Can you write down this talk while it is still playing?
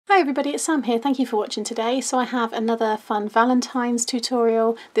Hi everybody, it's Sam here. Thank you for watching today. So I have another fun Valentine's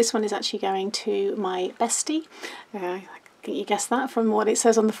tutorial. This one is actually going to my bestie. I think you guessed that from what it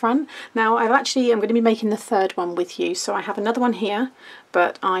says on the front. Now I'm going to be making the third one with you. So I have another one here,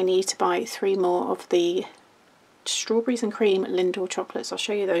 but I need to buy 3 more of the strawberries and cream Lindor chocolates. I'll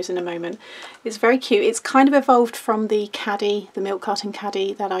show you those in a moment. It's very cute. It's kind of evolved from the Caddy, the milk carton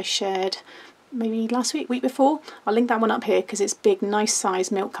Caddy that I shared maybe last week before. I'll link that one up here because it's big, nice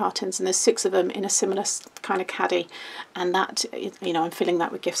size milk cartons, and there's 6 of them in a similar kind of caddy, and that, you know, I'm filling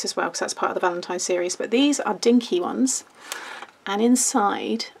that with gifts as well because that's part of the Valentine's series. But these are dinky ones, and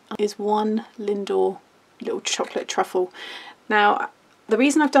inside is 1 Lindor little chocolate truffle. Now the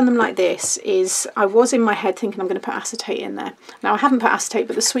reason I've done them like this is I was in my head thinking I'm going to put acetate in there. Now I haven't put acetate,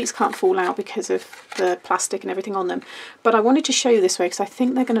 but the sweets can't fall out because of the plastic and everything on them. But I wanted to show you this way because I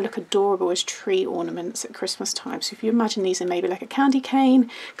think they're going to look adorable as tree ornaments at Christmas time. So if you imagine these in maybe like a candy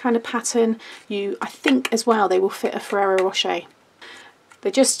cane kind of pattern, I think as well they will fit a Ferrero Rocher.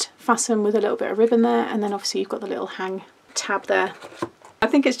 They just fasten with a little bit of ribbon there, and then obviously you've got the little hang tab there. I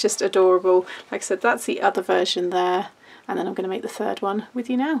think it's just adorable. Like I said, that's the other version there. And then I'm going to make the third one with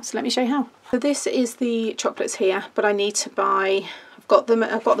you now. So let me show you how. So this is the chocolates here, but I need to buy, I've got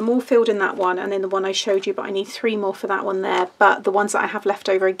them all filled in that one and in the one I showed you, but I need 3 more for that one there. But the ones that I have left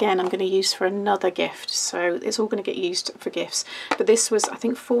over again, I'm going to use for another gift. So it's all going to get used for gifts. But this was, I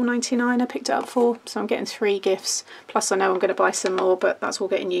think, $4.99 I picked it up for. So I'm getting 3 gifts. Plus I know I'm going to buy some more, but that's all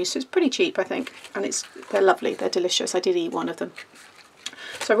getting used. So it's pretty cheap, I think. And they're lovely. They're delicious. I did eat one of them.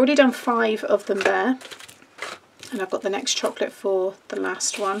 So I've already done 5 of them there. And I've got the next chocolate for the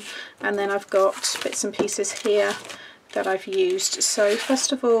last one, and then I've got bits and pieces here that I've used. So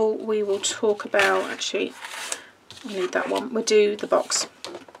first of all we will talk about, actually I need that one, we'll do the box.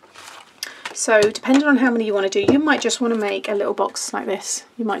 So depending on how many you want to do, you might just want to make a little box like this.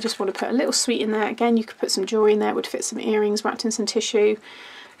 You might just want to put a little sweet in there. Again, you could put some jewellery in there, it would fit some earrings wrapped in some tissue,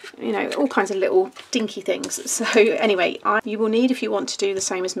 you know, all kinds of little dinky things. So anyway, you will need, if you want to do the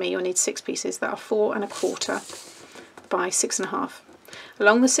same as me, you'll need 6 pieces that are 4 1/4 by 6 1/2.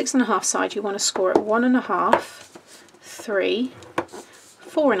 Along the 6 1/2 side you want to score at 1 1/2, 3,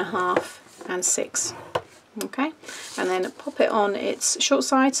 4 1/2 and 6. Okay, and then pop it on its short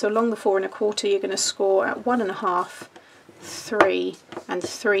side. So along the 4 1/4 you're going to score at 1 1/2, 3 and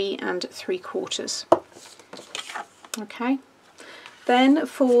 3 3/4. Okay, then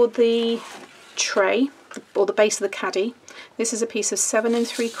for the tray or the base of the caddy, this is a piece of 7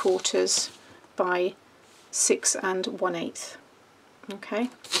 3/4 by 6 1/8. Okay,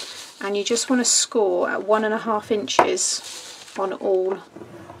 and you just want to score at 1 1/2 inches on all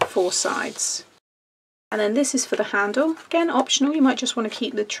 4 sides. And then this is for the handle, again optional, you might just want to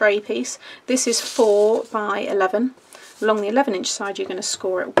keep the tray piece. This is 4 by 11. Along the 11-inch side you're going to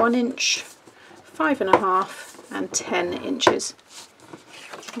score at 1 inch, 5 1/2 and 10 inches.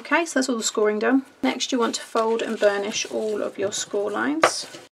 Okay, so that's all the scoring done. Next you want to fold and burnish all of your score lines.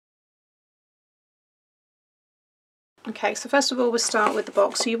 Okay, so first of all we'll start with the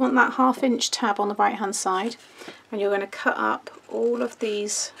box. So you want that 1/2 inch tab on the right hand side, and you're going to cut up all of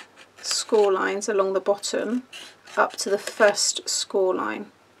these score lines along the bottom up to the first score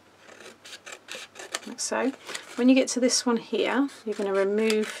line, like so. When you get to this one here, you're going to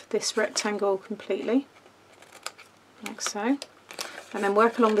remove this rectangle completely, like so, and then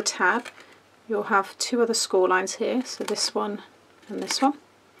work along the tab. You'll have 2 other score lines here, so this one and this one.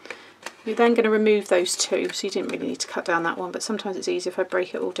 You're then going to remove those 2, so you didn't really need to cut down that one, but sometimes it's easier if I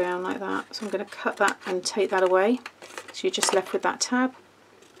break it all down like that. So I'm going to cut that and take that away. So you're just left with that tab,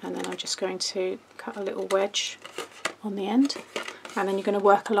 and then I'm just going to cut a little wedge on the end. And then you're going to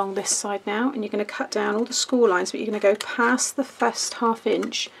work along this side now, and you're going to cut down all the score lines, but you're going to go past the first 1/2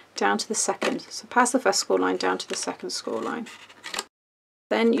 inch down to the second. So past the first score line down to the second score line.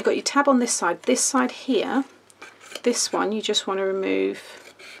 Then you've got your tab on this side. This side here, this one, you just want to remove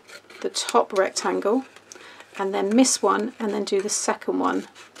the top rectangle and then miss one and then do the second one,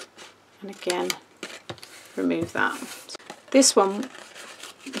 and again remove that. This one,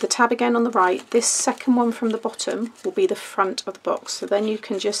 the tab again on the right, this second one from the bottom will be the front of the box, so then you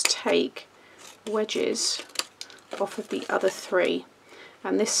can just take wedges off of the other 3,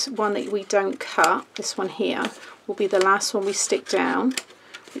 and this one that we don't cut, this one here, will be the last one we stick down,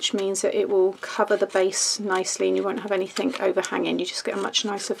 which means that it will cover the base nicely and you won't have anything overhanging. You just get a much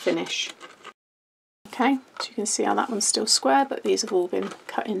nicer finish. Okay, so you can see how that one's still square, but these have all been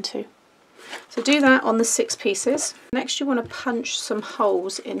cut into. So do that on the 6 pieces. Next you want to punch some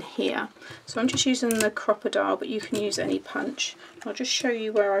holes in here. So I'm just using the crocodile, but you can use any punch. I'll just show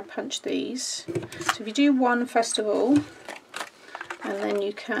you where I punch these. So if you do one first of all, and then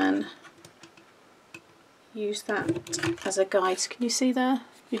you can use that as a guide. Can you see there?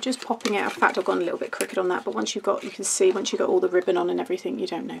 You're just popping it out. In fact, I've gone a little bit crooked on that, but once you've got, you can see once you've got all the ribbon on and everything, you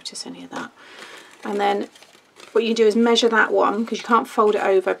don't notice any of that. And then what you do is measure that one, because you can't fold it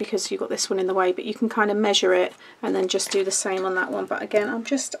over because you've got this one in the way, but you can kind of measure it and then just do the same on that one. But again, I've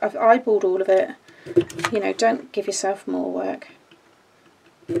eyeballed all of it. You know, don't give yourself more work.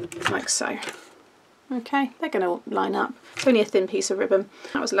 Like so. Okay, they're going to line up. It's only a thin piece of ribbon.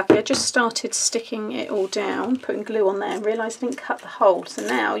 That was lucky. I just started sticking it all down, putting glue on there, and realised I didn't cut the hole. So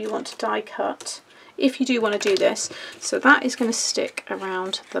now you want to die cut, if you do want to do this. So that is going to stick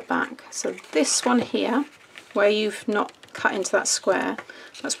around the back. So this one here, where you've not cut into that square,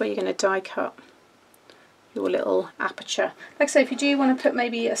 that's where you're going to die cut your little aperture. Like I say, if you do want to put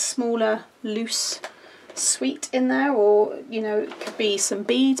maybe a smaller loose sweet in there, or you know, it could be some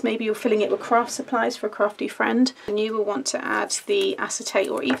beads, maybe you're filling it with craft supplies for a crafty friend, and you will want to add the acetate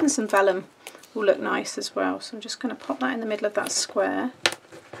or even some vellum, will look nice as well. So I'm just going to pop that in the middle of that square,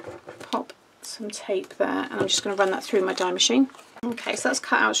 pop some tape there, and I'm just going to run that through my die machine. Okay, so that's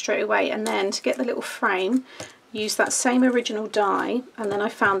cut out straight away. And then to get the little frame, use that same original die, and then I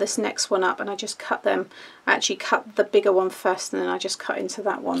found this next one up and I just cut them. I actually cut the bigger one first and then I just cut into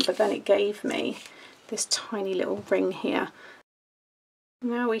that one, but then it gave me this tiny little ring here.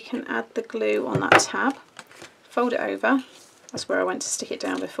 Now we can add the glue on that tab, fold it over, that's where I went to stick it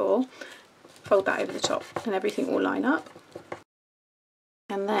down before, fold that over the top and everything will line up.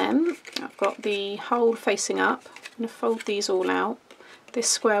 And then I've got the hole facing up. I'm going to fold these all out. This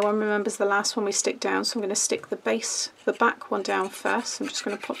square one, remember, is the last one we stick down, so I'm going to stick the base, the back one down first. I'm just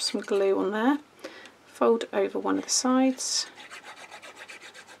going to pop some glue on there, fold over one of the sides,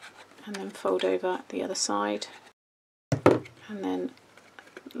 and then fold over the other side, and then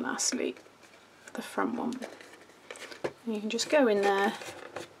lastly the front one. And you can just go in there,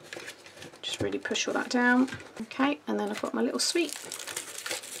 just really push all that down. Okay, and then I've got my little sweet,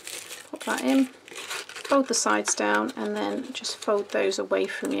 pop that in, fold the sides down, and then just fold those away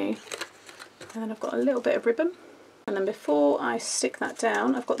from you. And then I've got a little bit of ribbon, and then before I stick that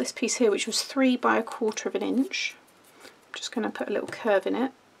down, I've got this piece here which was 3 by 1/4 inch. I'm just going to put a little curve in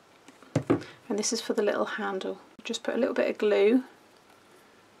it. And this is for the little handle. Just put a little bit of glue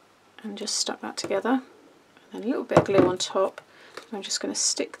and just stuck that together, and then a little bit of glue on top. And I'm just going to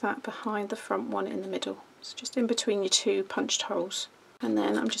stick that behind the front one in the middle. It's just in between your 2 punched holes. And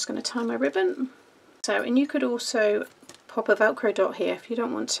then I'm just going to tie my ribbon. So, and you could also pop a Velcro dot here if you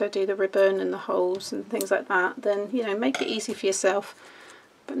don't want to do the ribbon and the holes and things like that. Then, you know, make it easy for yourself.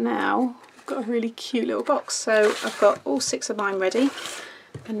 But now I've got a really cute little box. So I've got all 6 of mine ready.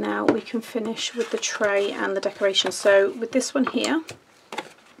 And now we can finish with the tray and the decoration. So with this one here,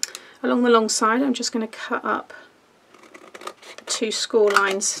 along the long side, I'm just going to cut up the 2 score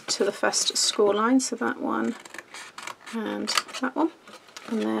lines to the first score line. So that one and that one.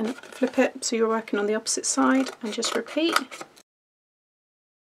 And then flip it so you're working on the opposite side, and just repeat.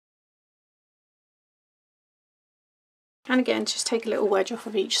 And again, just take a little wedge off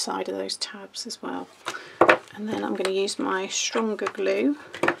of each side of those tabs as well. And then I'm going to use my stronger glue,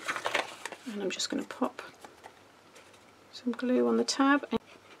 and I'm just going to pop some glue on the tab,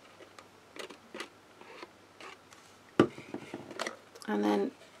 and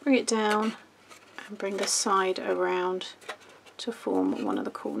then bring it down and bring the side around to form one of the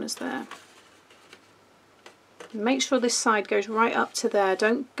corners there. Make sure this side goes right up to there,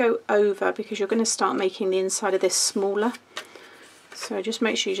 don't go over, because you're going to start making the inside of this smaller. So just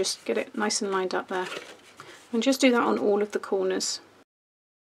make sure you just get it nice and lined up there. And just do that on all of the corners.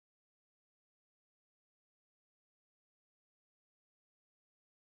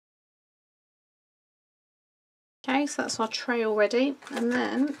 Okay, so that's our tray already, and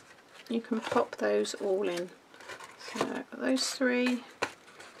then you can pop those all in. So those 3,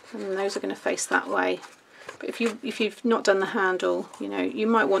 and those are going to face that way. But if you've not done the handle, you know, you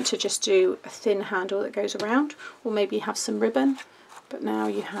might want to just do a thin handle that goes around, or maybe have some ribbon. But now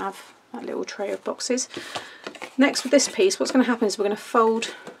you have that little tray of boxes. Next, with this piece, what's going to happen is we're going to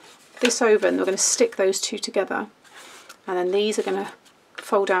fold this over, and we're going to stick those 2 together, and then these are going to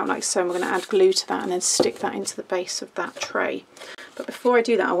fold out like so, and we're going to add glue to that and then stick that into the base of that tray. But before I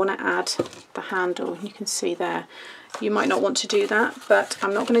do that, I want to add the handle. You can see there, you might not want to do that, but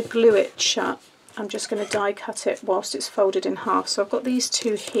I'm not going to glue it shut. I'm just going to die cut it whilst it's folded in half. So I've got these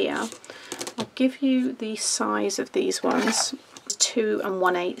 2 here. I'll give you the size of these ones. 2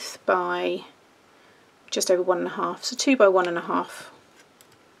 1/8 by just over 1 1/2. So 2 by 1 1/2.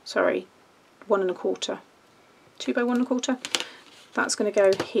 Sorry, 1 1/4. 2 by 1 1/4. That's going to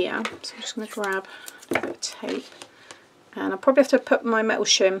go here. So I'm just going to grab a bit of tape And I'll probably have to put my metal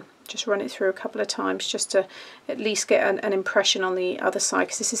shim, just run it through a couple of times just to at least get an impression on the other side,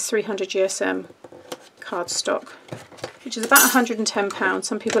 because this is 300 GSM cardstock, which is about £110.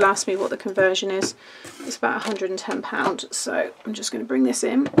 Some people ask me what the conversion is. It's about £110. So I'm just going to bring this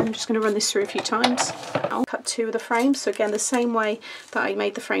in. I'm just going to run this through a few times. I'll cut 2 of the frames. So again, the same way that I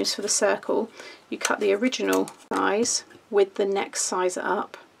made the frames for the circle, you cut the original size with the next size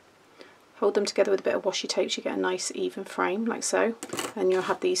up. Hold them together with a bit of washi tape so you get a nice even frame like so, and you'll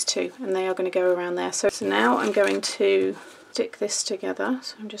have these 2 and they are going to go around there. So now I'm going to stick this together.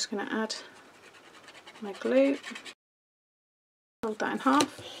 So I'm just going to add my glue, hold that in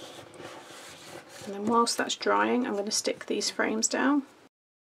half, and then whilst that's drying I'm going to stick these frames down.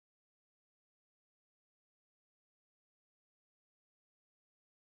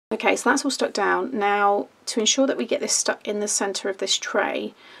 Okay, so that's all stuck down. Now, to ensure that we get this stuck in the centre of this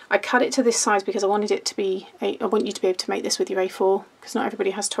tray, I cut it to this size because I wanted it to be, I want you to be able to make this with your A4, because not everybody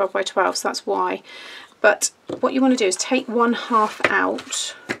has 12 by 12, so that's why. But what you want to do is take 1/2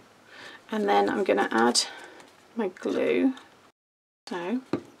 out, and then I'm going to add my glue, so,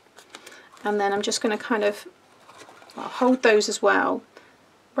 and then I'm just going to kind of hold those as well,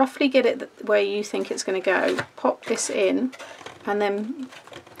 roughly get it where you think it's going to go, pop this in, and then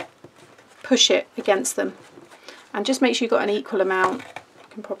push it against them, and just make sure you've got an equal amount. You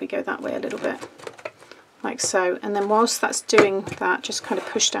can probably go that way a little bit, like so, and then whilst that's doing that, just kind of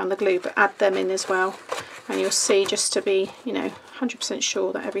push down the glue, but add them in as well, and you'll see, just to be, you know, 100%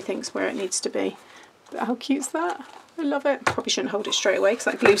 sure that everything's where it needs to be. But how cute's that? I love it. Probably shouldn't hold it straight away because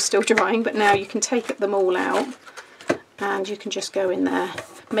that glue's still drying, but now you can take them all out and you can just go in there.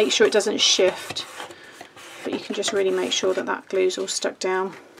 Make sure it doesn't shift, but you can just really make sure that that glue's all stuck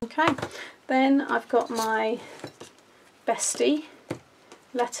down. Okay, then I've got my bestie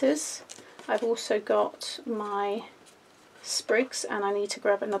letters. I've also got my sprigs, and I need to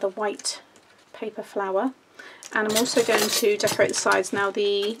grab another white paper flower, and I'm also going to decorate the sides. Now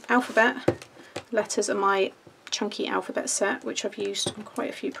the alphabet letters are my chunky alphabet set, which I've used on quite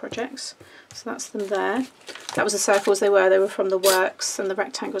a few projects, so that's them there. That was the circles, they were from the works, and the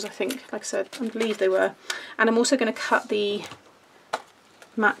rectangles, I think, like I said, I believe they were. And I'm also going to cut the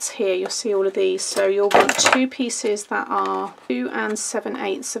mats here. You'll see all of these, so you'll want 2 pieces that are 2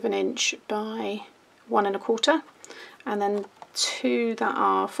 7/8 of an inch by 1 1/4, and then 2 that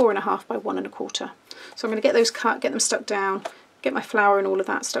are 4 1/2 by 1 1/4. So I'm going to get those cut, get them stuck down, get my flower and all of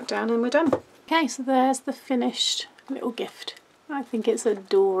that stuck down, and we're done. Okay, so there's the finished little gift. I think it's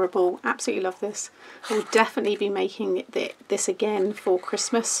adorable. Absolutely love this. I will definitely be making this again for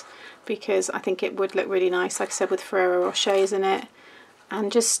Christmas, because I think it would look really nice, like I said, with Ferrero Rochers in it. And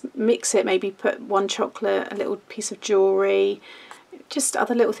just mix it, maybe put 1 chocolate, a little piece of jewellery, just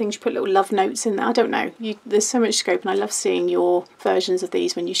other little things. You put little love notes in there. I don't know. There's so much scope, and I love seeing your versions of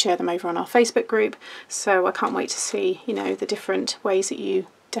these when you share them over on our Facebook group. So I can't wait to see, you know, the different ways that you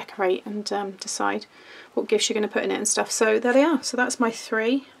decorate and decide what gifts you're going to put in it and stuff. So there they are. So that's my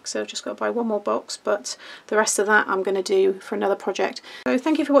 3. So I've just got to buy 1 more box, but the rest of that I'm going to do for another project. So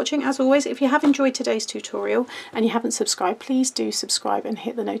thank you for watching. As always, if you have enjoyed today's tutorial and you haven't subscribed, please do subscribe and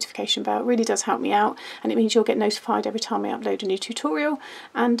hit the notification bell. It really does help me out, and it means you'll get notified every time I upload a new tutorial.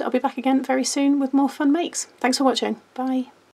 And I'll be back again very soon with more fun makes. Thanks for watching. Bye.